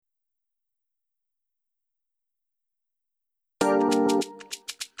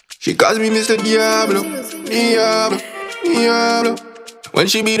She calls me Mr. Diablo, Diablo, Diablo. When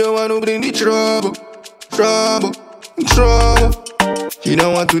she be the one who bring the trouble, trouble, trouble. She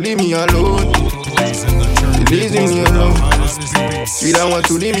don't want to leave me alone. She leaves me alone. She don't want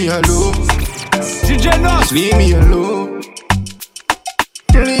to leave me alone. Just leave me alone.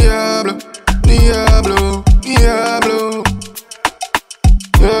 Diablo, Diablo, Diablo,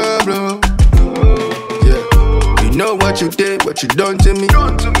 Diablo. Yeah. You know what you did, what you done to me.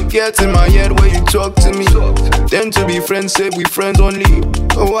 Get in my head where you talk to me. Then to be friends, say we friends only.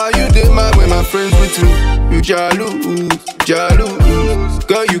 Oh, why you did mad when my friends with you? You jaloux, jaloux.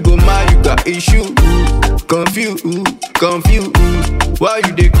 Girl, you go mad, you got issues. Confused, confused. Why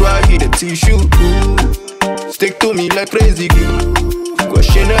you dey cry, get a tissue? Stick to me like crazy glue.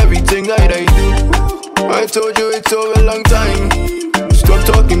 Question everything that I do. I told you it's over a long time. Stop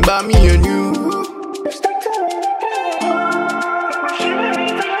talking about me and you.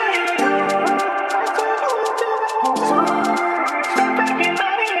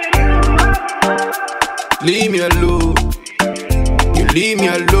 Leave me alone. You leave me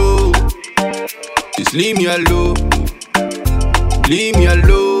alone. Just leave me alone. Leave me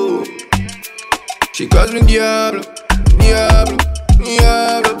alone. She calls me Diablo, Diablo,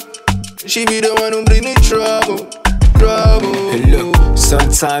 Diablo. She be the one who bring me trouble, trouble. Hey look,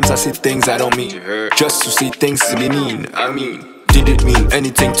 sometimes I say things I don't mean, just to say things to be mean. Did it mean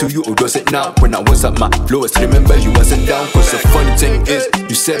anything to you or does it now? When I was at my lowest, remember you wasn't down. Cause the funny thing is,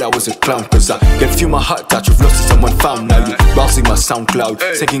 you said I was a clown. Cause I can feel my heart that you've lost to someone found. Now you browsing my SoundCloud,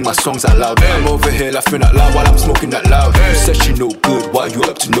 singing my songs out loud. I'm over here laughing out loud while I'm smoking that loud. You said she no good, why you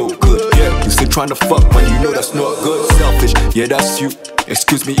up to no good? Yeah, you still trying to fuck when you know that's not good. Selfish, yeah that's you.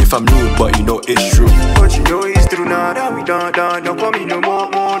 Excuse me if I'm rude, but you know it's true. But you know it's true now that we done, don't call me no more,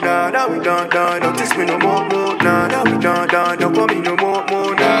 now that we done, don't kiss me no more, now that we done, don't call me no more,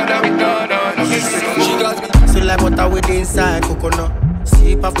 now that we done, don't kiss me no more. She got me. So like water with inside coconut.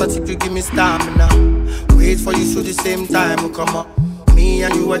 Sip after sip you give me stamina. Wait for you through the same time, we come up. Me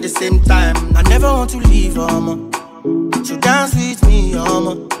and you at the same time. I never want to leave, So dance with me,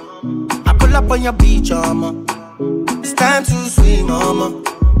 I pull up on your beach, It's time to swim,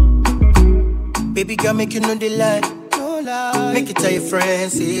 Baby girl, make you know the lie. Make it tell your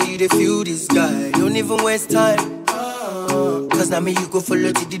friends, say you dey feel this guy. Don't even waste time. Cause now me you go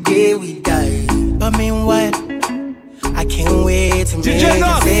follow till the day we die. But meanwhile, I can't wait to make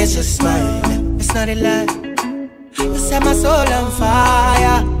your face just smile. It's not a lie. You set my soul on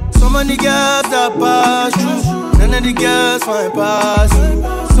fire. So many girls that pass through, none of the girls find pass you.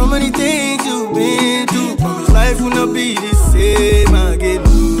 So many things you've been through. Promise life will not be the same again.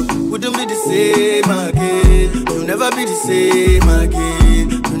 Wouldn't be the same again. You'll never be the same again.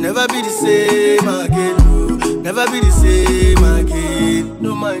 You'll never be the same again. Never be the same again.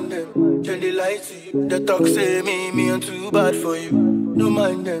 Don't mind them, tell they lie to you. The talk say me I'm too bad for you. Don't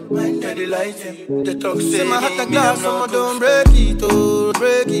mind them, tell they lie to you. The talk say my heart a glass, so don't break it, oh,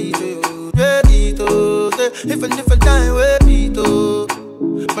 break it, oh, break it, oh. If a time wait it, oh,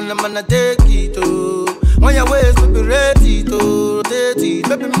 when I'm take it, oh. When your waist will be ready to rotate it,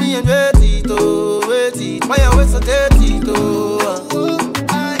 baby me and ready to wait it. When your waist will take it, oh.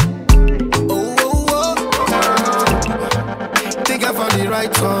 Think I found the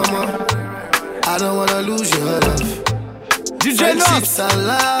right one, I don't wanna lose your love. Friendships are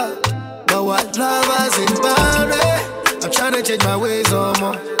loud, but what lovers in boundary. I'm trying to change my ways,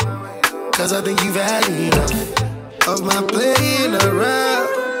 cause I think you've had enough of my playing around.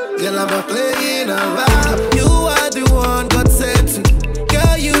 Girl, I'm not playing around. You are the one God said to.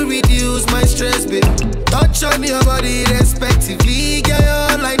 Girl, you reduce my stress, babe. Touch on your body respectively. Girl,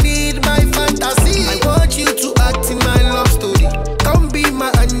 all I need, my fantasy. I want you to act in my love story. Come be my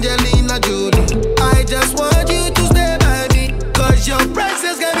Angelina Jolie. I just want you to stay by me, cause your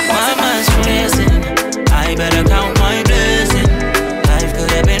presence got me. My mind's racing, I better count my blessing. Life could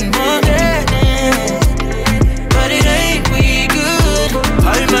have been more than, but it ain't we good.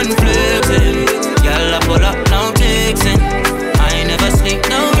 I'm unflexing, y'all I pull up no fixing. I never sleep,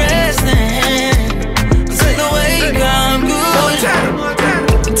 no resting. Say the way I'm good.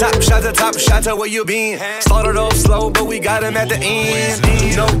 Top shotter, where you been? Started off slow, but we got him at the end.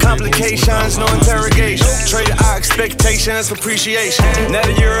 No complications, no interrogation. Traded our expectations for appreciation. Now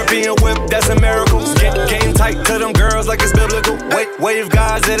the European whip, that's a miracle. Get game tight to them girls like it's biblical. Wave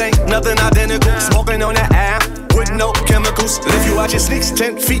guys, it ain't nothing identical. Smoking on that app with no chemicals. If you watch your sneaks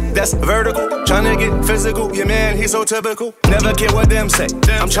 10 feet, that's vertical. Tryna get physical, your man, he's so typical. Never care what them say.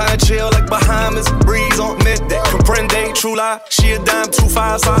 I'm tryna chill like Bahamas, breeze on midday. Comprende, true lie, she a dime, 2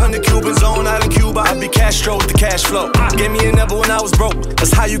 5, 500 Cubans. zone out in Cuba, I be Castro with the cash flow. Gave me a number when I was broke.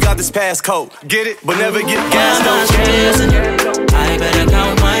 That's how you got this passcode. Get it, but never get gas though. I better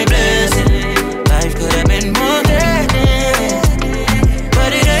count my blessings. Life could have been more than this,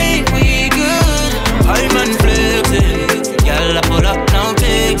 but it ain't we good. I'm unflexing. Y'all I pull up, no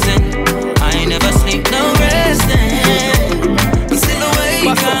fixing. I never sleep, no resting. I'm still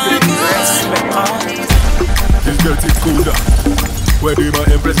awake, I'm good. It's getting colder. Where they my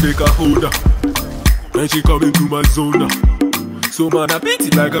empress make a holder. And she come into my zone. So man I beat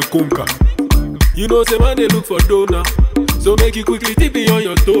it like a conker. You know say man they look for donor. So make it quickly tip me on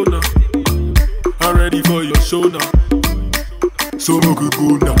your toner. I'm ready for your show now. So we could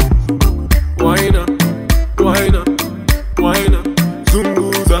go now. Wine up, wine up, wine up.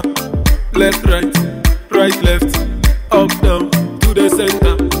 Zunguza. Left, right, right, left. Up, down, to the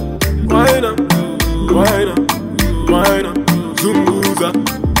center. Wine up, wine up, wine up. Zunguza.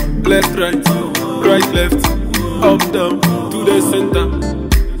 Left, right, right, left. Up, down, to the center.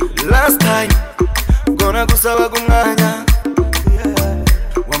 Last time gonna kusaba kunganya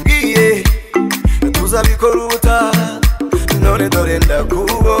wambwiye tuzabikoruta none dore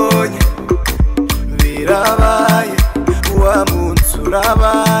ndakubonye birabaye wa munsi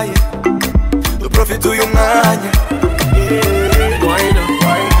urabaye duprofite uyu mwanya. Wine up,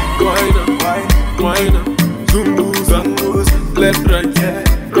 wine up, wine up. Zunguza. Left, right,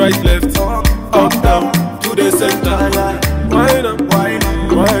 right, left. Up, down, to the center. Wine up, wine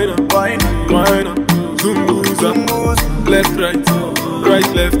up, wine up, wine up. Zunguza. Left, right, right,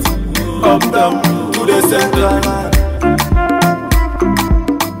 left. Up, down, to the center.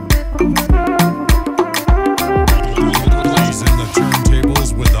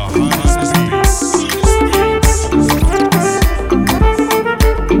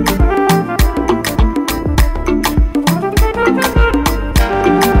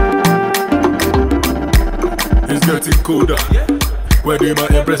 Colder. Where they my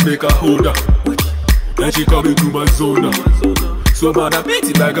empress make a holder. Then she come into my zone. So man I beat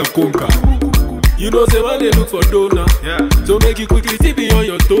it like a conker. You know say man they look for donor. So make it quickly tip me on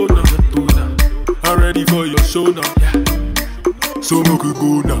your toner. I'm ready for your show now. So we could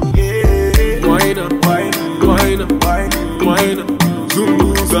go now. Wine up, wine up, wine up.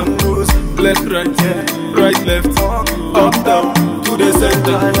 Zunguza. Left, right, right, left. Up, down, to the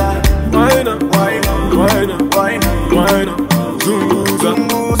center. Wine up, wine up, wine up, wine up. Zunguza.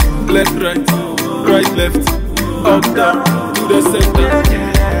 Left, right, right, left. Up, down, to the center.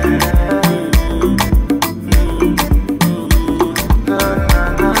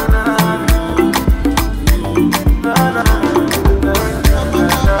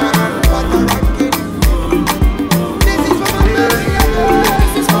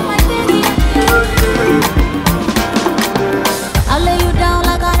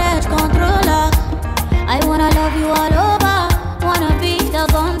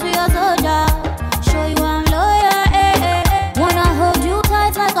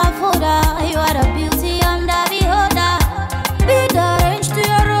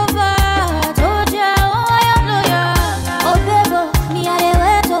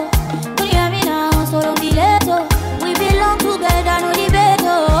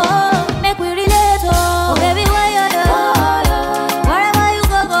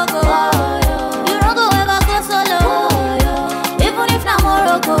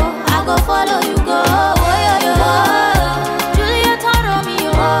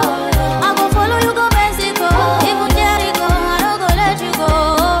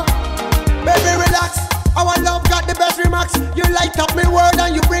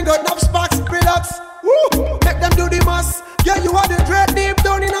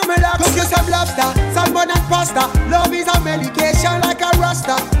 Love is a medication like a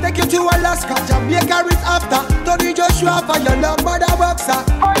rasta. Take you to Alaska, Jamaica is after. Tony Joshua for your love, mother boxer.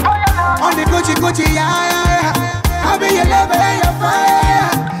 On the Gucci, yeah. I be your lover and your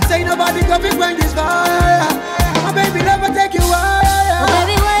fire. Say nobody can be when this fire. My baby never take you higher.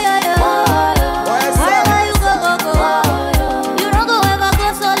 Baby, why are you? Wherever you go. You don't go ever go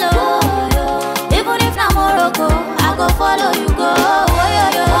solo. Even if I'm Morocco, I go follow you go. Why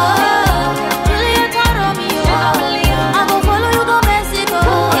are you?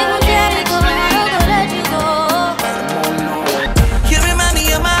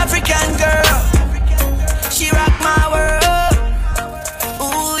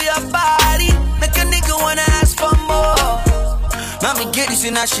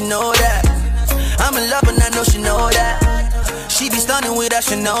 And I should know that I'm in love and I know she know that. She be stunning with that,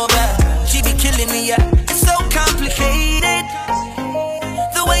 she know that. She be killing me, yeah. It's so complicated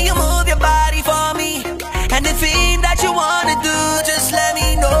the way you move your body for me. And the thing that you wanna do, just let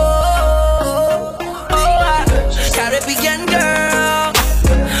me know.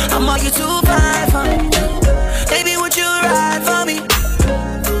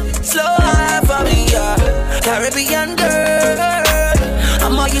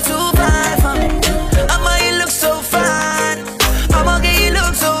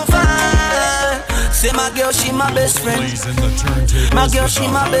 my best friend. My girl, she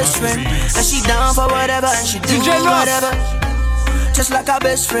my best friend. And she down for whatever, and she do whatever. Just like our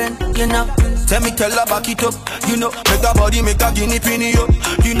best friend, you know. Tell her back it up, you know. Make that body, make that guinea pinny up,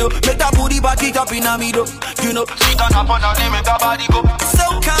 you know. Make that booty back it up in a middle, you know. She can up on her, make her body go. So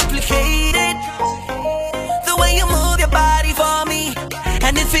complicated, the way you move your body for me.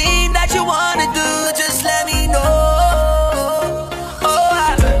 Anything that you wanna do, just let me know.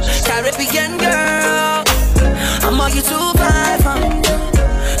 Oh, Caribbean girl, I'm all you too fine for me.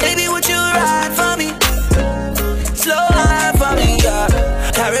 Baby, would you ride for me? Slow ride for me, yeah.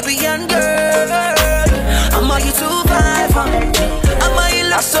 Caribbean girl, I'm all you too fine for me. I'm all you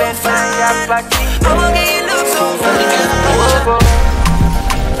look so fine. I'm all you look so fine.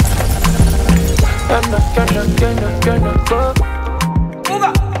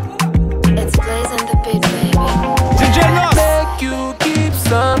 It's Blaze and the beat, baby. Make you keep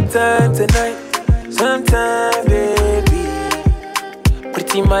some time tonight, sometime, baby.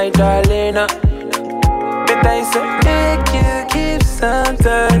 Pretty my darling, but I said make you keep some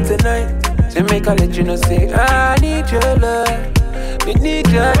time tonight. To make I let you know, say I need your love, we need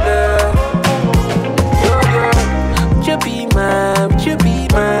your love. Yo, yo, would you be mine, would you be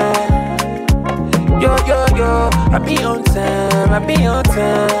mine? Yo, yo, yo, I be on time, I be on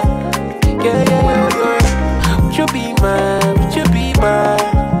time. Yeah, yeah, yo, yo, would you be mine, would you be mine?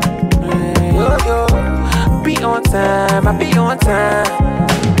 Yo, yo, be on time, I be on time.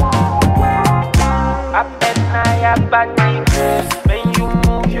 I bet now your body crazy. When you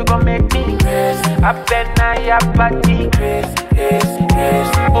move, you gon' make me crazy. I bet now your body crazy, crazy,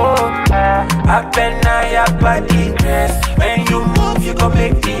 crazy. Oh, I bet now your body crazy. When you move, you gon'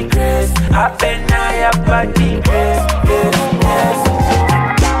 make me crazy. I bet now your body crazy, crazy, crazy.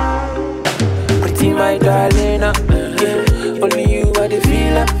 Pretty my darling, yeah. Only you are the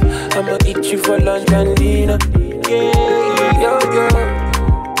feeler. I'ma eat you for lunch and dinner. Yeah, yo, yo,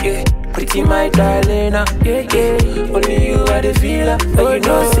 yeah. Pretty my darling, yeah, yeah. Only you are the feeler. And you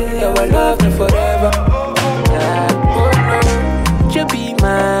know, say our love me forever. Oh no, would you be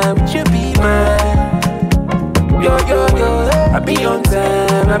mine, would you be mine? Yo, yo, yo, I be on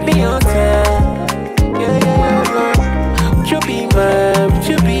time, I be on time. Yeah, yeah, yo, would you be mine, would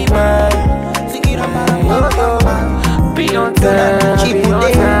you be mine? Yo, yo, be on time, be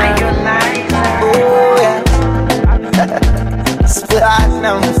on time. Oh yeah.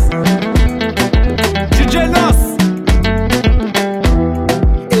 Platinums. DjNos.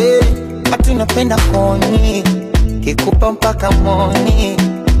 Napenda koni kikupa mpaka moni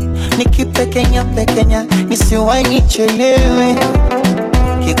nikipekenya pekenya nisiwahi nichelewe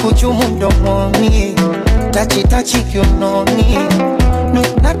kikuchumu mdomoni tachi tachi kiunoni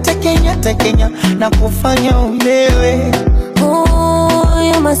natekenya tekenya na kufanya ulewe.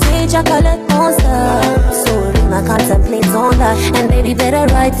 Ooh, you must say chocolate monster. So I contemplate on that. And baby, better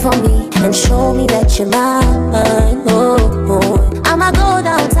write for me and show me that you're mine. Oh, oh. I'ma go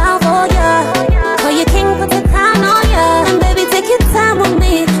downtown for ya. Call you king, put the crown on ya. And baby, take your time with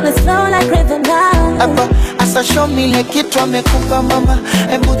me. Let's flow like river now. Hapa asa show me like kitu amekupa mama.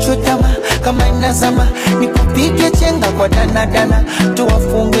 Embu chutama kama inazama. Nikupige chenga kwa dana dana.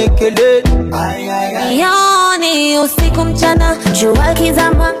 Tuwafunge kelele. Ay ay ay. Yoni usiku mchana, jua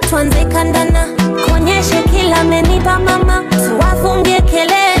kizama, tuanze kandana. Konyeshe kila amenipa mama, tuwafunge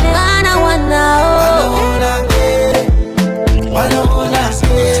kelele. Wanao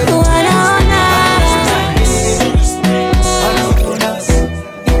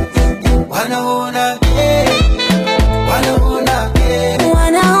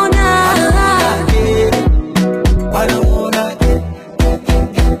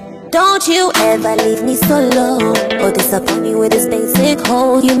Don't you ever leave me solo or disappoint me with this basic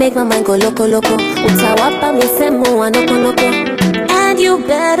hole. You make my mind go loco loco. Utawapa misemo wa noko noko. And you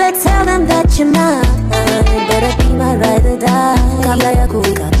better tell them that you're mine. Better be my ride or die. Kabla ya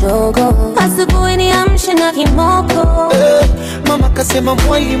kuwika jogo, asubuhi niamshe na kimoko. Mama kasema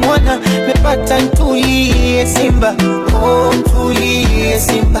mwali mwana mepata ntulie simba. Oh ntulie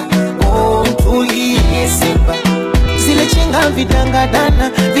simba. Oh ntulie simba. Zile chenga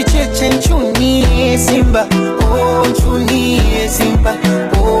vidangadana vicheche nchunie simba. Oh nchunie simba.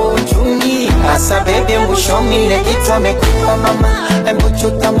 Oh nchunie. Asa bebe mbushomile kitu amekupa mama. Embu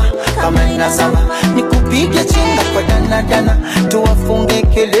chutama kama inazama. Nikupige chenga kwa dana dana. Tuwafunge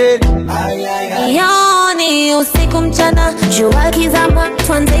kelele. Ay ay ay. Yoni usiku mchana, jua kizama,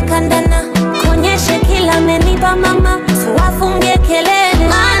 tuanze kandana. Konyeshe kila amenipa mama, tuwafunge kelele.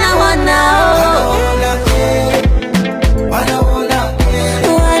 Maana wanao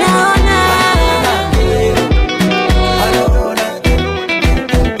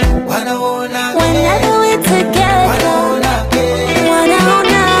when I do it together.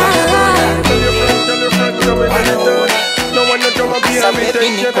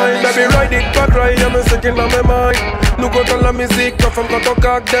 take your time, baby, ride it, cut right, I'm second on my mind. Nous comptons la musique, nos femmes quand on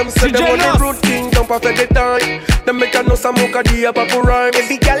caque them. C'est them on the road king, don't pas fait des time. Them make a know some mocha di a papu rhyme.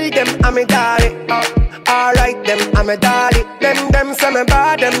 Every girl them, I'm a daddy. Alright them, I'm a daddy. Them say me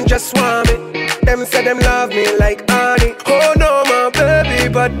bad, them just want me. Them say them love me like honey. Oh no, my baby,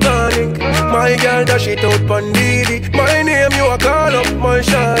 bad panic. My girl dash it out pon Didi. My name you a call up, my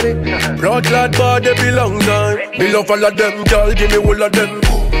shawty. Blood clad body belong time. Me love all of them, girl, give me all of them.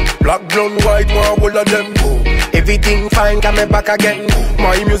 Black, blonde, white, one all of them. Everything fine, come back again.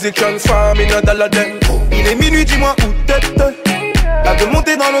 My music transform in a dollar them. Il est minuit, dis-moi où t'es. Elle veut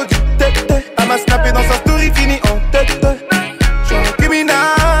monter dans l'eau du tête. Elle m'a snappé dans sa story, fini en tête. J'suis un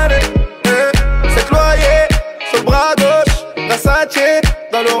criminel, c'est cloyé sur le bras gauche. Versace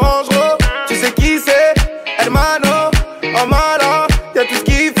dans l'orange rose. Tu sais qui c'est? Hermano, en malin, y'a tout ce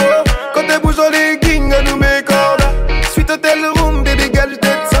qu'il faut. Quand elle bouge en legging, elle nous met cordes. Suite hôtel room, baby girl,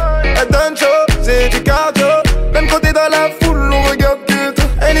 j't'aide ça. Elle donne chaud, c'est du cardio. Même quand t'es dans la foule, on regarde que tout.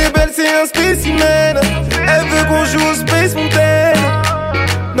 Elle est belle, c'est un spécimen. Elle veut qu'on joue au Space Mountain.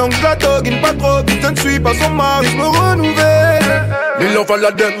 Donc je la toguine pas trop vite, je ne suis pas son mari, je me renouvelle. Me love all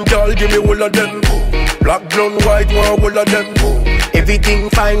of them, girl, give me all of them. Black, blonde, white, one all of them. Everything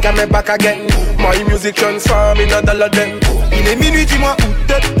fine, come back again. My music transform in a dollar them. Il est minuit, dis-moi où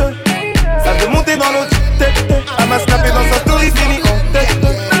t'es. Ça veut monter dans l'eau du tête. Elle m'a snappé dans sa story, fini en tête.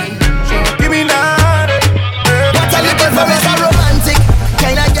 J'suis un criminel. What a little for us a romantic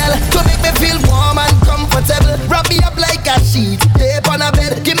kind of girl to make me feel warm and comfortable. Wrap me up like a sheet, tape on a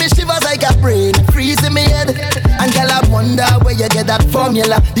bed. Give me shivers like a brain, freeze in me head. And girl, I wonder where you get that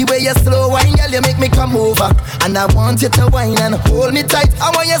formula. The way you slow wine, girl, you make me come over. And I want you to wine and hold me tight.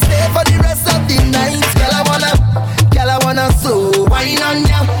 I want you stay for the rest of the night. Girl, I wanna slow wine on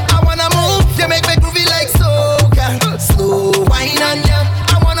ya. I wanna move, you make me groovy like soca. Slow wine on ya.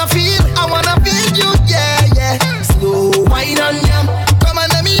 I wanna feel you, yeah. Slow wine on ya. Come on,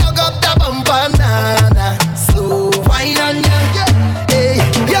 let me hug up the bumper, nana. Slow wine on ya. Hey,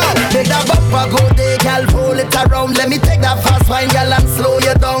 yo, make that bumper go there, girl. Roll it around, let me take that fast wine, girl, and slow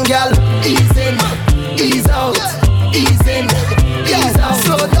you down, girl. Ease in, ease out, ease in, ease out.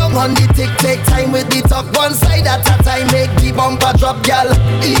 Slow down on the tick, take time with the talk. One side at a time, make the bumper drop, girl.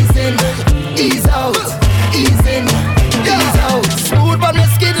 Ease in, ease out, ease in, ease out. Smooth on the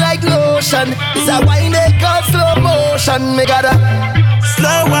skin like lotion. It's a wine they call slow motion. Me gotta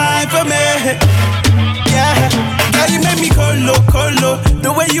slow wine for me. Yeah, girl, you make me colo.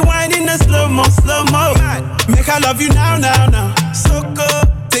 The way you whine in the slow-mo. Make I love you now. So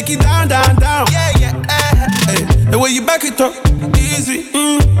good, take it down. Yeah. Hey, the way you back it up, easy.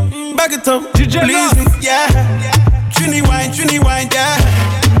 Back it up, please me. Yeah, Trini wine, yeah.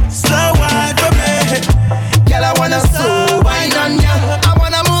 Slow wine for me. Girl, I wanna slow wine on ya. I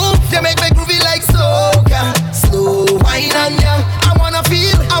wanna move, you make me groovy like soca. Slow wine on ya. I wanna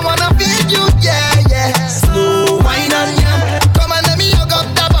feel you, yeah. Slow wine on ya. Come on, let me hug up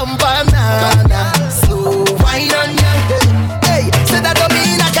the bumper, nah. Slow wine on ya. Hey, say that don't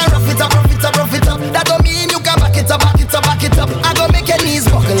mean I can rough it up. That don't mean you can back it up. I gon' make your knees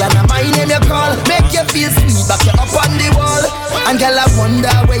buckle and my name you call. Make you feel sweet, back you up on the wall. And girl, I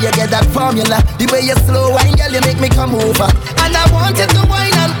wonder where you get that formula. The way you slow wine, girl, you make me come over. And I want you to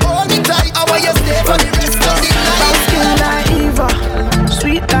wine and hold me tight. I want you stay for the rest of the night. Skin like Eva,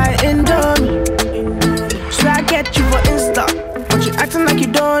 sweet like Indomie. So I get you for Insta, but you acting like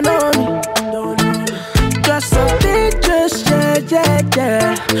you don't know me. Just so dangerous,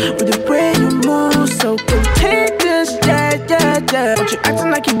 yeah. With the way you move, so contagious, yeah. But you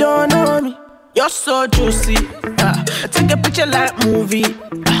acting like you don't know me. You're so juicy, I take a picture like movie.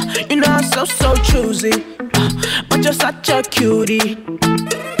 You know I'm so choosy, but you're such a cutie.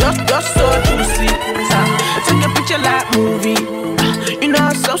 You're so juicy, I take a picture like movie. You know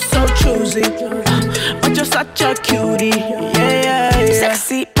I'm so choosy, but you're such a cutie. Yeah.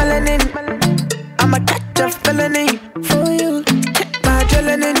 Sexy melanin, I'ma catch a felony for you. Hit my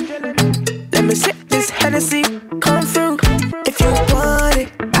adrenaline, let me sip this Hennessy. Come through, if you want it,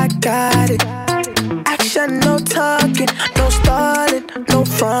 I got it. Action, no talking, no stalling, no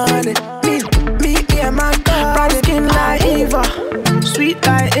fronting. Me and my girl, bright skin like Eva, sweet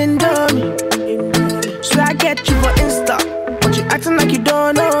like Indomie. So I get you for Insta, but you acting like you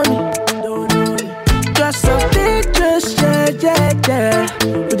don't know me. Just so dangerous, yeah.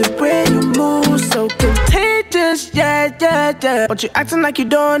 With the way you move, so contagious, yeah. But you acting like you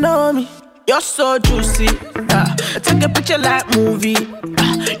don't know me. You're so juicy, I take a picture like movie.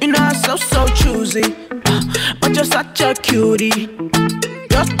 You know I'm so choosy, but you're such a cutie.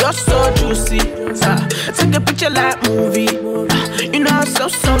 Just so juicy. Take a picture like movie. You know I'm so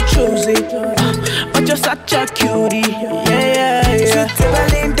choosy. But you're such a cutie. Yeah. Sweet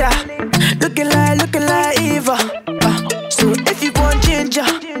Belinda, looking like Eva. So if you want ginger,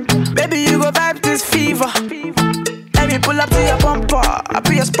 baby you go vibe this fever. Let me pull up to your bumper, I'll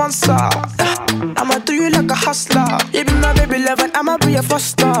be your sponsor. I'ma do you like a hustler. You be my baby lover, I'ma be your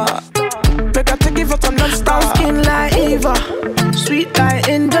foster. Make I take you for some non-stop. Skin like Eva, sweet like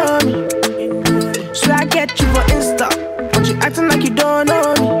Indomie. So I get you for Insta, but you acting like you don't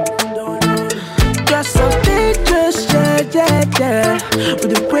know me. Just so dangerous, yeah.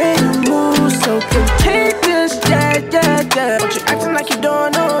 With the way you move, so contagious, yeah. But you acting like you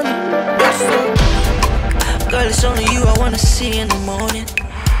don't know me. You're so. Girl, it's only you I wanna see in the morning.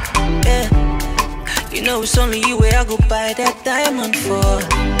 Yeah, you know it's only you where I go buy that diamond for.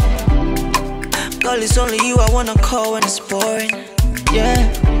 Girl, it's only you I wanna call when it's boring. Yeah,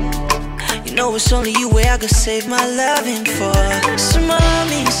 you know it's only you where I could save my loving for.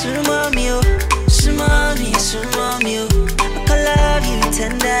 Sumami, oh, sumami, oh. I can love you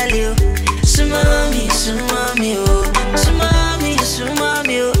tenderly, oh. Sumami, oh, sumami, oh.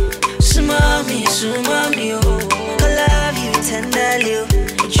 Sumami, oh. I love you tenderly, oh.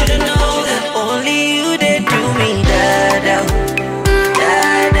 But you don't know that only you they do me da-da.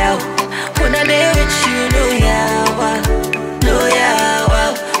 When I'm there with you, no yawa.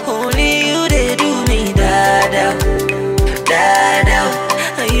 Only you they do me da-da.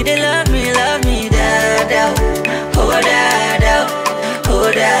 And you they love me da-da.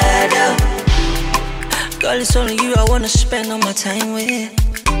 Oh da-da. Girl, it's only you I wanna spend all my time with.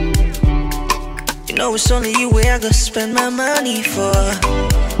 You know it's only you where I gotta spend my money for.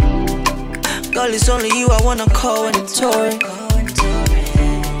 Girl, it's only you I wanna call when I'm touring.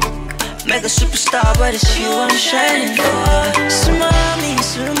 Make a superstar, but it's you I'm shining for. Sumami,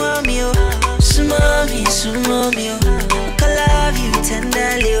 oh. Sumami, oh. I love you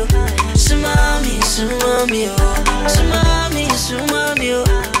tenderly, oh. Sumami, oh. Sumami, oh.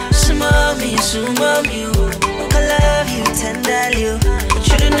 Sumami, oh. I love you tenderly, oh. But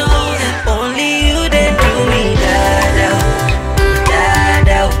you don't know that only you they do me da-da.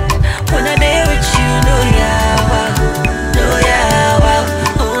 When I'm there with you, no yawa.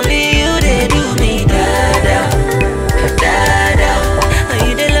 Only you they do me da-da. And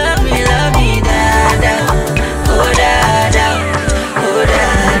you they love me da-da. Oh da-da.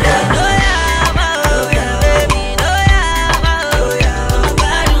 No yawa, baby, no yawa.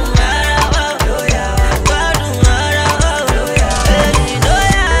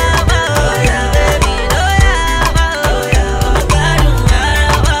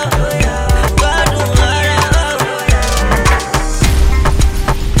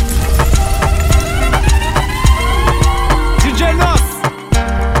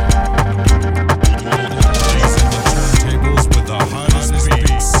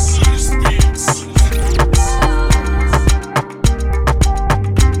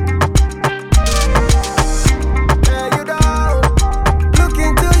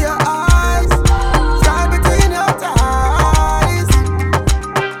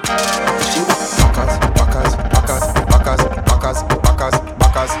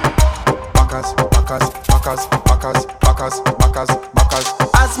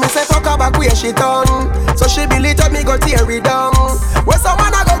 As me say fuck her back where she done, so she believe that me go tear it down. Where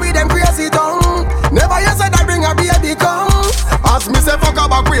someone I go with them crazy tongue. Never you said I bring a baby come. As me say fuck her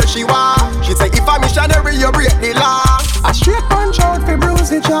back where she was, she say if I'm missionary you break the law. A straight punch out fi bruise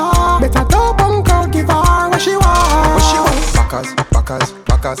the jaw. Better top punk out give her what she want.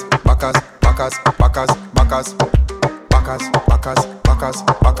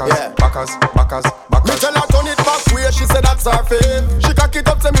 Backers. Me tell her turn it back where she said that's her fave. She cock it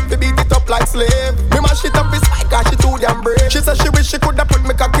up, say me fi beat it up like slave. Me mash it up, it's like cause she too damn brave. She said she wish she coulda put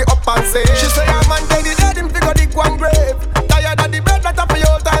me cocky up and say. She say her man dead him fi go dig one grave. Tired of the bed that up for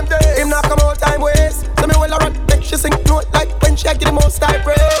your time day. Him not come out time waste. So me well run make she sing note like when she get the most high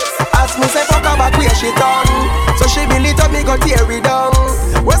praise. As me say fuck her back where she done, so she believe up me go tear it down.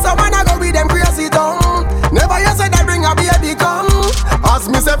 Where some man I go with them crazy tongue. Never you said I bring a baby come. As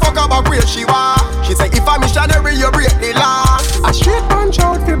me say fuck her back where she was, she say if I'm missionary you break the law. A straight punch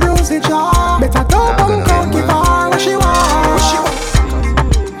out fi bruise the jaw. Better top punk out give her what she want.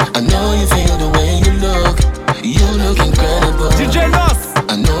 I know you feel the way you look. You look incredible. DjNos.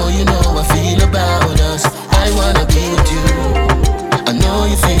 I know you know I feel about us. I wanna be with you. I know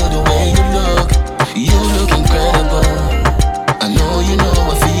you feel the way you look. You look incredible. I know you know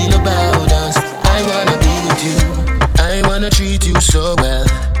I feel about us. I wanna be with you. I wanna treat you so well.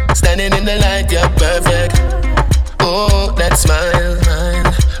 Standing in the light, you're perfect. Oh, that smile.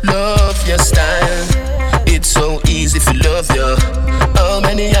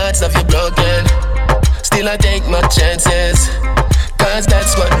 Still I take my chances, cause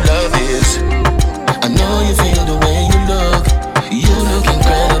that's what love is. I know you feel the way you look. You look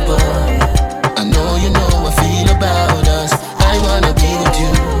incredible. I know you know what I feel about us. I wanna be with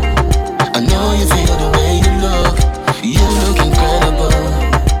you. I know you feel the way you look. You look incredible.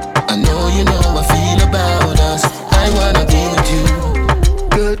 I know you know what I feel about us. I wanna be with you.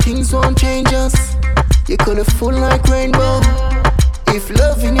 Girl, things won't change us. You're colorful like rainbow. If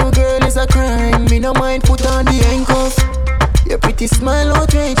loving you, girl, is a crime, me no mind put on the handcuff. Your pretty smile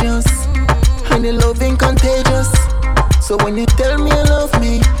outrageous, and your loving contagious. So when you tell me you love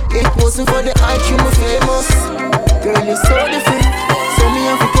me, it wasn't for the hype, you were famous. Girl, you're so different, so me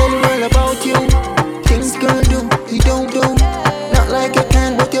have to tell you all about you. Things girl do, you don't do. Not like you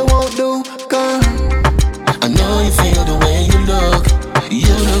can, but you won't do. Girl, I know you feel the way you look.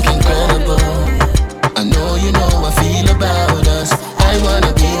 You look incredible. I know you know what I feel about us. I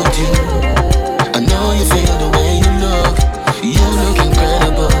wanna be with you. I know you feel the way you look. You look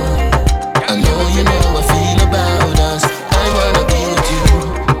incredible. I know you know what I feel about us. I wanna be with you.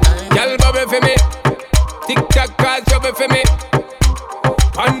 Y'all bubble for me. Tick-tock cause trouble for me.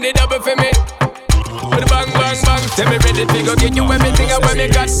 On the double for me. With bang, bang, bang. Tell me ready to go get you everything I want me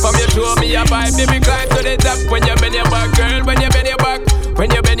got. From you show me a vibe, baby climb to the top. When you bend your back, girl, when you bend your back. When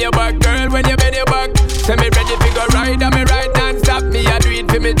you bend your back, girl, when you bend your back. Tell me ready to go ride, and me ride non-stop. Me I do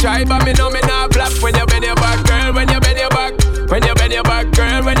it for me try, but me know me not flop. When you bend your back, girl, when you bend your back. When you bend your back,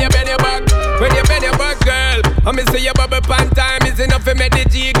 girl, when you bend your back. When you bend your back, girl. When me see your bubble pan time is enough for me the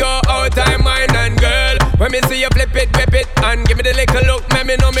G go out time mine and girl. When me see you flip it, whip it, and give me the little look,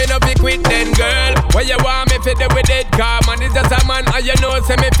 me know me no be quit then girl. When you want me fit with it, car man is just a man, and you know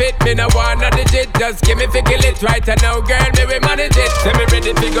say me fit. Me no want no digit, just give me fi kill it right and now girl, me we manage it. Say me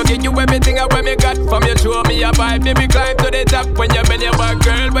ready to go give you everything I want me got. From you show me a vibe, baby climb to the top. When you bend your back,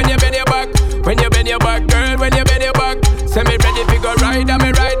 girl, when you bend your back. When you bend your back, girl, when you bend your back. Say me ready to go ride, and me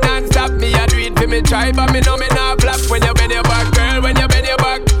ride non-stop. Me I do it for me try, but me know me not flop. When you bend your back, girl, when you bend your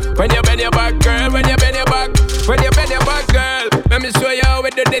back. When you bend your back, girl, when you bend your back. When you bend your back, girl. Let me show you how we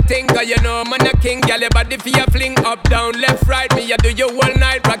do the thing, cause you know man a king. Girl, your body for your fling up, down, left, right. Me I do you all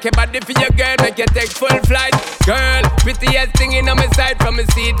night. Rock your body for your girl, make you take full flight. Girl, prettiest thing in on my side. From my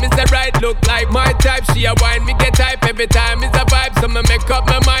seat, me say right, look like my type. She a wine, me get hype every time it's a vibe. So me make up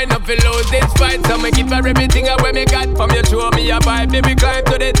my mind, I feel lose this fight. So me give her everything I when me got. From you show me a vibe, baby climb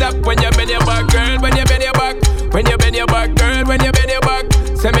to the top. When you bend your back, girl, when you bend your back. When you bend your back, girl, when you bend your back.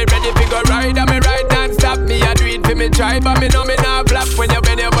 Say me ready to go ride, and me ride non-stop. Me I do it for me try, but me know me not flop. When you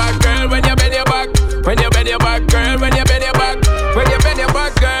bend your back, girl, when you bend your back. When you bend your back, girl, when you bend your back. When you bend your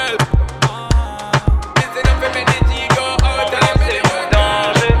back, girl. Listen up for me, the G go out and bend your back.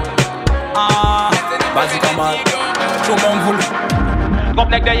 Basiquement, tout le monde voulait. Comme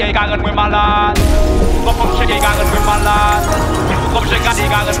les gars, ils gagnent moi malade. Comme chez les gars, ils sont malades. Comme chez les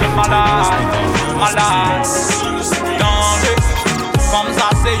gars, ils sont malades. Malade. Danger. Comme ça,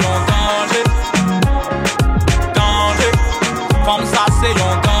 c'est un danger. Danger. Comme ça, c'est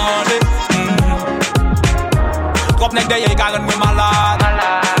un danger. Comme les gars, ils gagnent moi malade.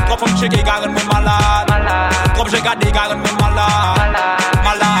 Comme chez les gars, ils sont malades. Comme chez les gars, ils gagnent moi malade.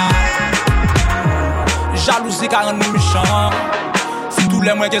 Malade. Jalousie car nous méchants. Si tous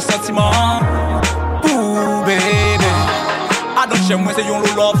les mois que sentiments. Ouh bébé. Adon chez moi c'est yon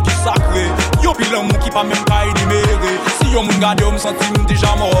love qui sacré. Yon pile l'amour qui pas même pas énuméré. Si yon moun gade yon me senti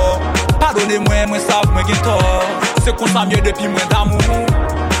déjà mort. Pardonnez-moi, moi savent moi qui tort. C'est qu'on ça mieux depuis moins d'amour.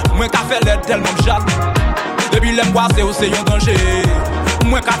 Moi qu'a fait l'aide tellement jaloux. Depuis les mois c'est yon danger.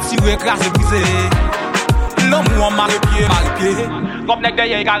 Moi qu'a tiré, écrasé, brisé. L'amour en marie-pied. Comme les gars,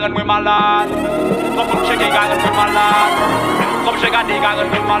 ils gagnent moi malade. Comme chez les gars, ils sont malades. Comme chez les gars,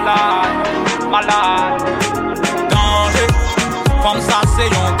 ils sont malades. Malade. Danger. Comme ça,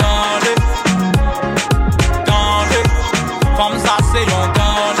 c'est un danger. Danger. Comme ça, c'est un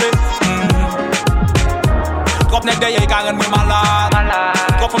danger. Comme les gars, ils gagnent moi malade.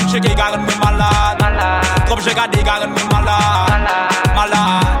 Comme chez les gars, ils sont malades. Comme chez les gars, ils sont malades.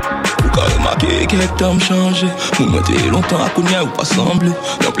 Malade. Remarqué quelques temps changé. Nous mettez longtemps à connaître ou pas sembler.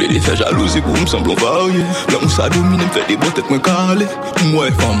 N'emplis les faits jalousie pour me sembler varier. L'amour ça domine, me fait des beaux têtes moins calées.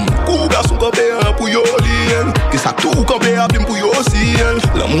 Moi femme, coup garçon campé un pour yo lien. Que ça tout campé à bien pour yo aussi.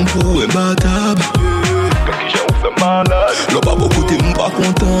 L'amour pour imbattable. Quand qui j'ai fait malade. L'on pas beaucoup t'es pas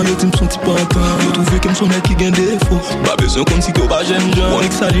content. Yo t'es son petit pantin. Yo trouvé qu'elle me sonne qui gagne défaut. Pas besoin comme si que pas j'aime gens. On est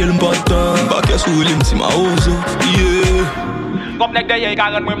que ça lié le pantin. Pas qu'elle sous les m'ti ma ozo. Yeah. Comme les gars, ils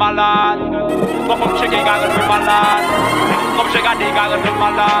gagnent moi malade. Comme chez les gars, ils sont malades. Comme chez les gars, ils sont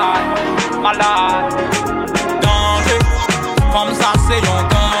malades. Malade. Danger. Comme ça, c'est un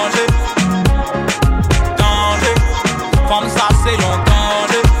danger.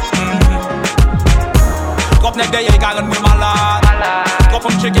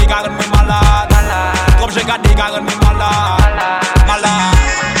 j'ai gardé carrément malade. Malade.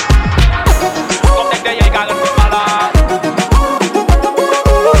 Comme t'es derrière carrément malade.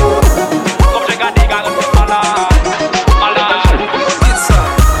 Comme j'ai gardé carrément malade.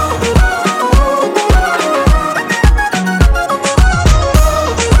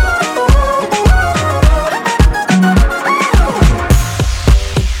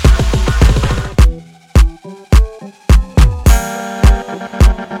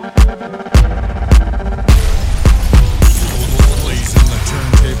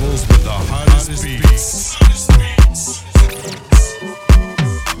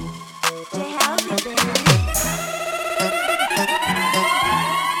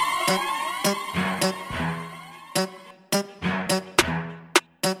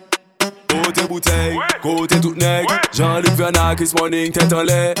 Côté tout nèg, Jean-Luc Vernac, Chris Morning, tête en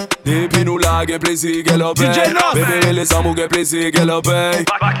lait. Depuis nous là, gen plaisir, gen la paix. Bébé les amours, gen plaisir, gen la paix.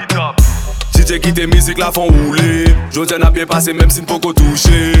 DJ qui te musique la font rouler. J'ose n'a bien passé même si ne peut qu'on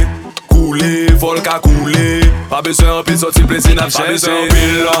toucher. Couler, volca couler. Pas besoin en pile, sorti plaisir n'a pas besoin en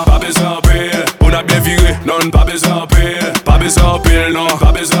pile, pas besoin en pile. On a bien viré, non, pas besoin en pile. Pas besoin en pile, non,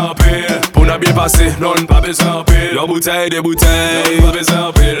 pas besoin en pile. On a bien passé, non, pas besoin en pile. Yon bouteille, des bouteilles, pas besoin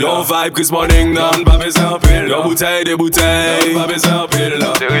en pile. Yon vibe, Chris Morning, non, pas besoin en pile. Yon bouteille, des bouteilles, pas besoin en pile.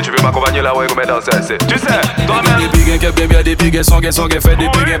 Chérie, tu veux m'accompagner là, ouais, comment danser, c'est. Tu sais, toi-même. Des big qui bien bien, des big son, fait des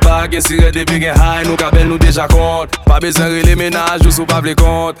big bag, siré des big high, nous cabelles nous déjà compte. Pas besoin de les ménages, ou sous pas les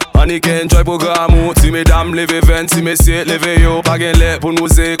comptes. On y can enjoy programme, si mesdames, levez 20, si messieurs, levez yo. Pas gain lait pour nous,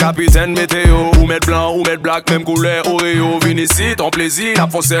 c'est capitaine météo. Ou mettre blanc, ou mettre black, même couleur, Oreo. Vine ici, ton plaisir, la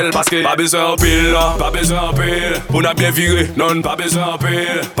foncelle, parce que pas besoin en pile, pas besoin en pile. On a bien viré, non, pas besoin en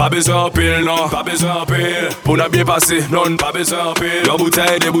pile. Pas besoin en pile, non, pas besoin en pile. On a bien passé, non, pas besoin en pile. Yon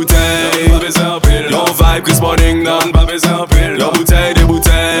bouteille, des bouteilles, pas besoin en pile. Yon vibe, Chris Morning, non, pas besoin en pile. Yon bouteille, des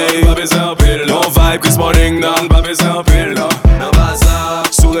bouteilles, pas besoin en pile. Yon vibe, Chris Morning, non, pas besoin en pile. Non, bazar,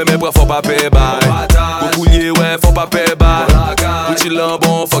 sourire mes bras, faut pas payer bail. Coucoulier, ouais, faut pas payer bail. Couchi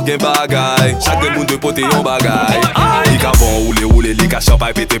bon, fucking bagay. Chaque monde de poter yon bagay. Li ka bon, roule, li ka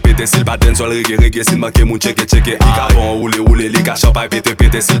champagne, pété, s'il pas den sol reggae, s'il manque moun check. Li ka bon, roule, li ka champagne,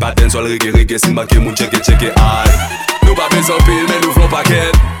 pété, s'il pas den sol reggae, s'il manque moun check. Aïe, nous pas besoin pile, mais nous v'lons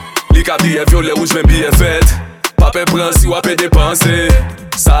paquet. Li ka billet violet, rouge, même billet fait. Pape prend si wapé dépenser.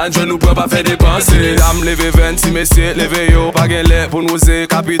 Ça je nous prend pas fait dépenser. Dame levez 20, si messieurs levez yo. Pas gain lait pour nous c'est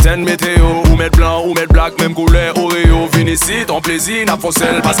capitaine météo. Ou mettre blanc, ou mettre black, même couleur Oreo. Vine ici, ton plaisir n'a pas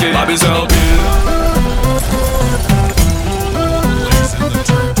celle parce que pas besoin en pile.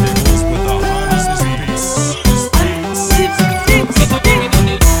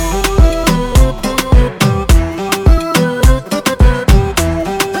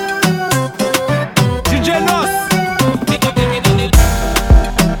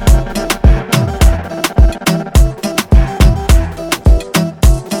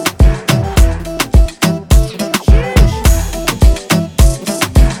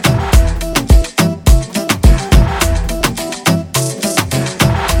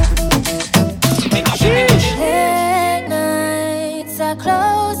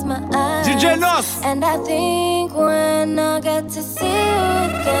 And I think when I get to see you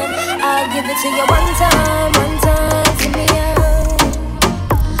again, I'll give it to you one time, to me out.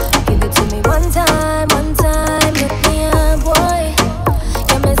 Give it to me one time, look me up, boy.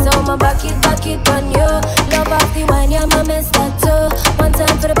 You miss all my back it on you. Love off the wine, yeah, my miss that too. One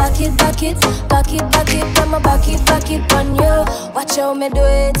time for the back it, I'ma back it on you. Watch how me do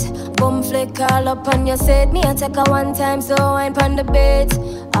it. Boom flick all up on your set. Me I take a one time, so wine pon the bed.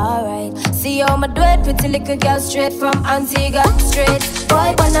 Alright, see how me do it. Pretty little girl straight from Antigua, straight.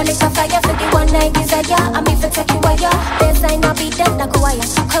 Boy, wanna lick a fire for the one night desire. I'm if I take you wire. Baseline I'll be dead like a wire.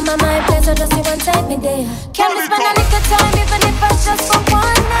 Come on my place, so just see one time me there. Can we spend a little time even if it's just for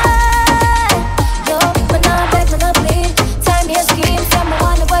one night? Yo, when I beg, when I bleed. Time here schemes, tell me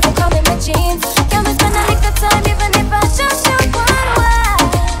wanna what they call me my jeans. Can we spend a little time even if I just you one way?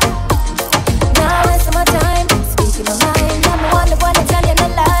 Now it's my time, speaking my mind. Tell me wonder what I tell you no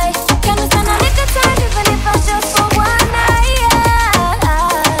lie. Can we spend a little time even if I just for one night?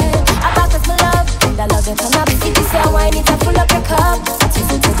 I back with my love, and I love it turn up. See this how I need to pull up your cup.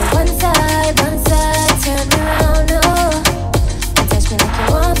 Twist it to the one side, turn around, no. Touch me like you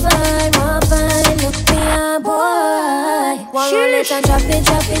want fine, look me up, boy. One roll it and drop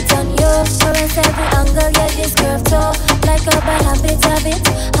it on you. Caress every angle, yeah, this curve too. like a bad habit.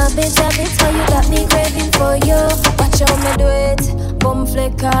 How you got me craving for you. Watch how me do it. Bum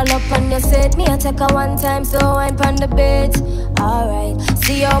flick all up on your set. Me I take a one time, so I'm on the bed. Alright,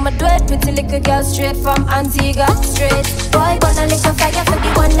 see how me do it. Pretty little girl straight from Antigua. Straight, boy, gonna lick a fire for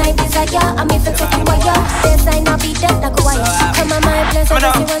the one night desire. I'm if you take you wire. Baseline I'll be dead like a wire. Come on my place, I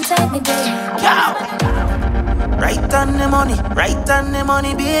just see one time again. Right on the money,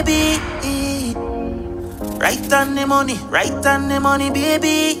 baby. Right on the money,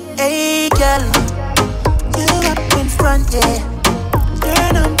 baby. Hey, girl, you up in front, yeah.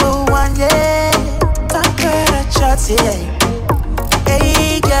 You're number one, yeah. Top credit shots, yeah.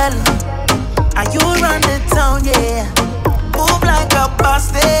 Hey, girl, are you run the town, yeah? Move like a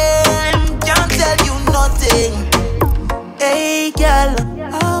boss, then can't tell you nothing. Hey, girl,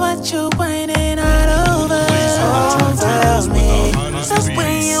 I want you whining all over me. Just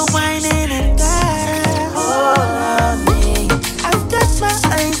when you whining and down on me. I've got my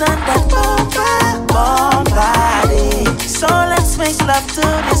eyes on that bomb body. So let's make love to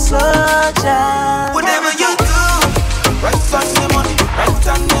the soldier. Whatever you do, right on the money,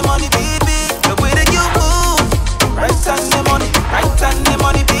 baby. The way that you move, right on the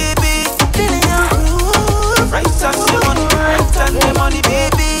money, baby. Feeling your groove, right on the money,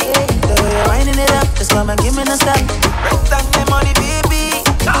 baby. The way you're winding it up, just come and give me a step. Right on the money, baby.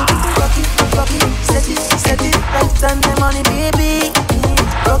 Rock it, set it, right on the money, baby.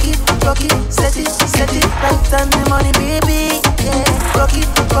 Rock it, set it, right on the money, baby. Yeah. Rock it,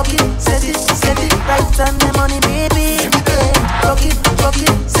 set it, right on the money, baby. Yeah. Rock it,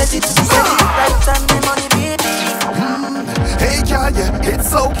 set it, right on the money, baby. Hey girl, yeah,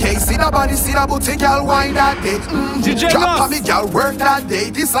 it's okay. See the body, see the booty, girl, wine that day. Drop on me, girl, work that day.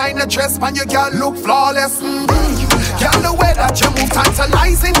 Design the dress, man, you girl look flawless. Girl, the way that you move,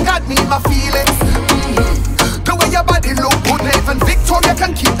 tantalizing, got me my feelings. The way your body look good, even Victoria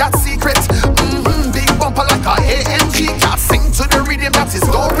can keep that secret. Big bumper like a AMG, can't sing to the rhythm that is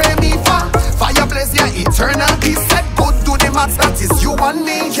do re mi fa. Fire blaze, yeah, eternal peace. Set good, do the maths, that is you and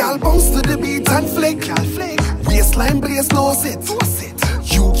me. Girl, bounce to the beat and flick. Waistline blaze, no sit.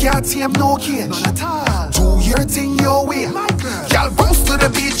 You can't tame no cage. Do your thing your way. Girl, bounce to the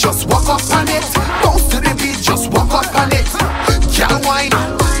beat, just walk up on it. Bounce to the beat, just walk up on it. Girl, wine,